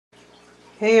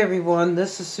Hey everyone,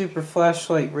 this is Super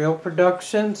Flashlight Rail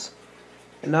Productions,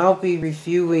 and I'll be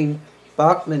reviewing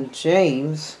Bachmann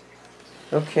James.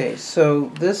 Okay,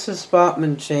 so this is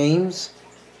Bachmann James,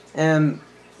 and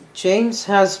James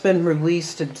has been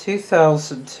released in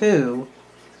 2002,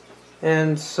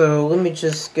 and so let me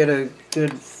just get a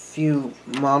good view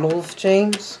model of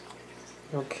James.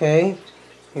 Okay,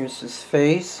 here's his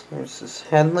face, here's his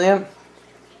headlamp.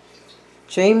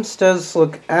 James does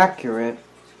look accurate.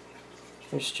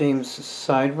 Here's James's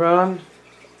side rod.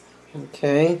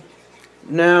 Okay.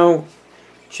 Now,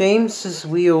 James's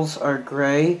wheels are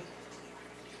gray,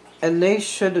 and they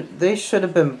should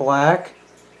have been black,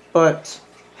 but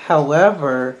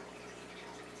however,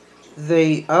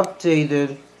 they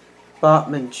updated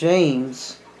Bachmann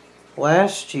James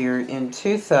last year in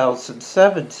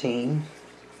 2017,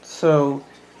 so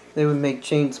they would make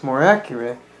James more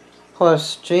accurate.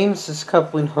 Plus, James's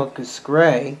coupling hook is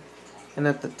gray, and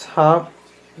at the top,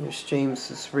 there's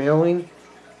James's railing.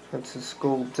 That's his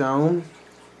gold dome,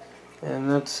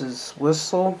 and that's his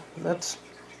whistle. That's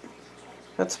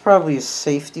probably a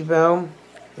safety valve.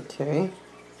 Okay,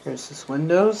 here's his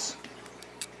windows,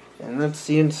 and that's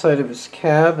the inside of his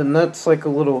cab, and that's like a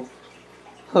little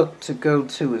hook to go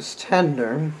to his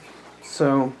tender.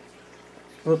 So,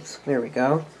 whoops, there we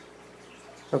go.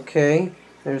 Okay,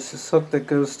 there's this hook that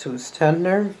goes to his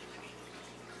tender.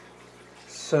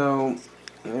 So,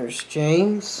 there's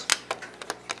James,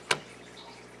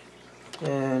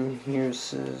 and here's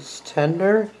his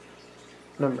tender,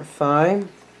 number 5.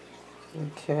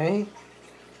 Okay,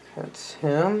 that's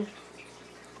him.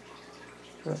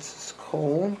 That's his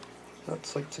coal.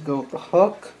 That's like to go with the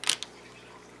hook.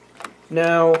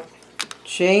 Now,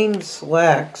 James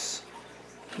lacks.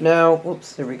 Now,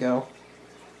 whoops, there we go.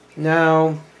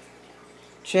 Now,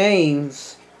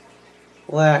 James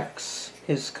lacks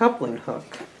his coupling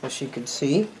hook, as you can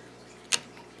see.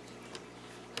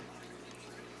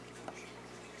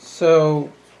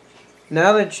 So,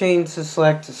 now that James has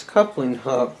lacked his coupling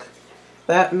hook,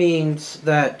 that means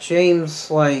that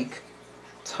James, like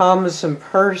Thomas and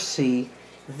Percy,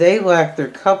 they lack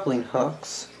their coupling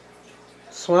hooks.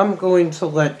 So I'm going to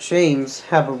let James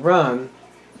have a run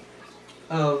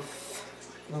of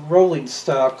the rolling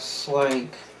stocks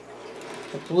like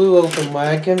the Blue Open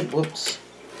Wagon, whoops,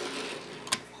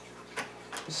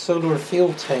 Sodor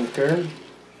Fuel Tanker,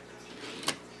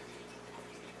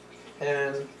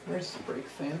 and where's the brake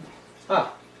fan?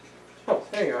 Oh,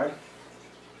 there you are.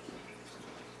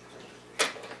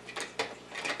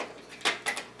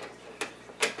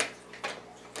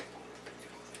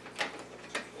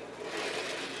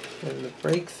 And the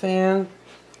brake fan,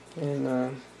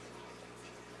 and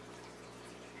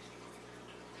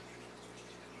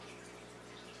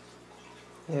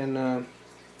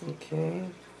okay.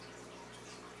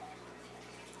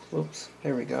 Whoops,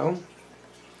 there we go.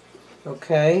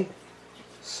 Okay,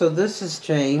 so this is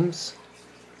James,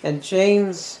 and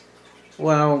James,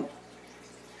 well,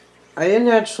 I didn't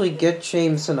actually get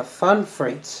James in a Fun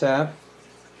Freight set,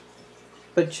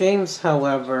 but James,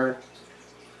 however,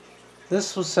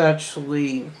 this was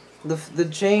actually the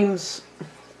James,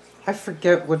 I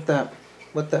forget what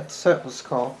that set was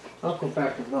called. I'll go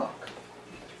back and look.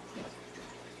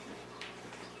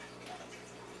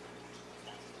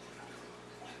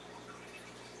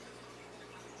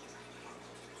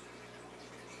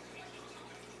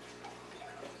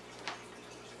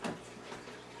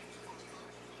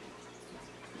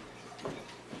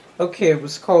 Okay, it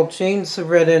was called James the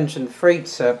Red Engine Freight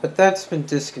Set, but that's been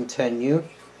discontinued.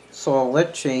 So I'll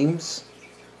let James,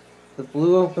 the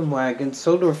Blue Open Wagon,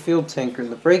 Sodor Fuel Tanker,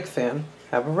 and the brake fan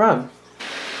have a run.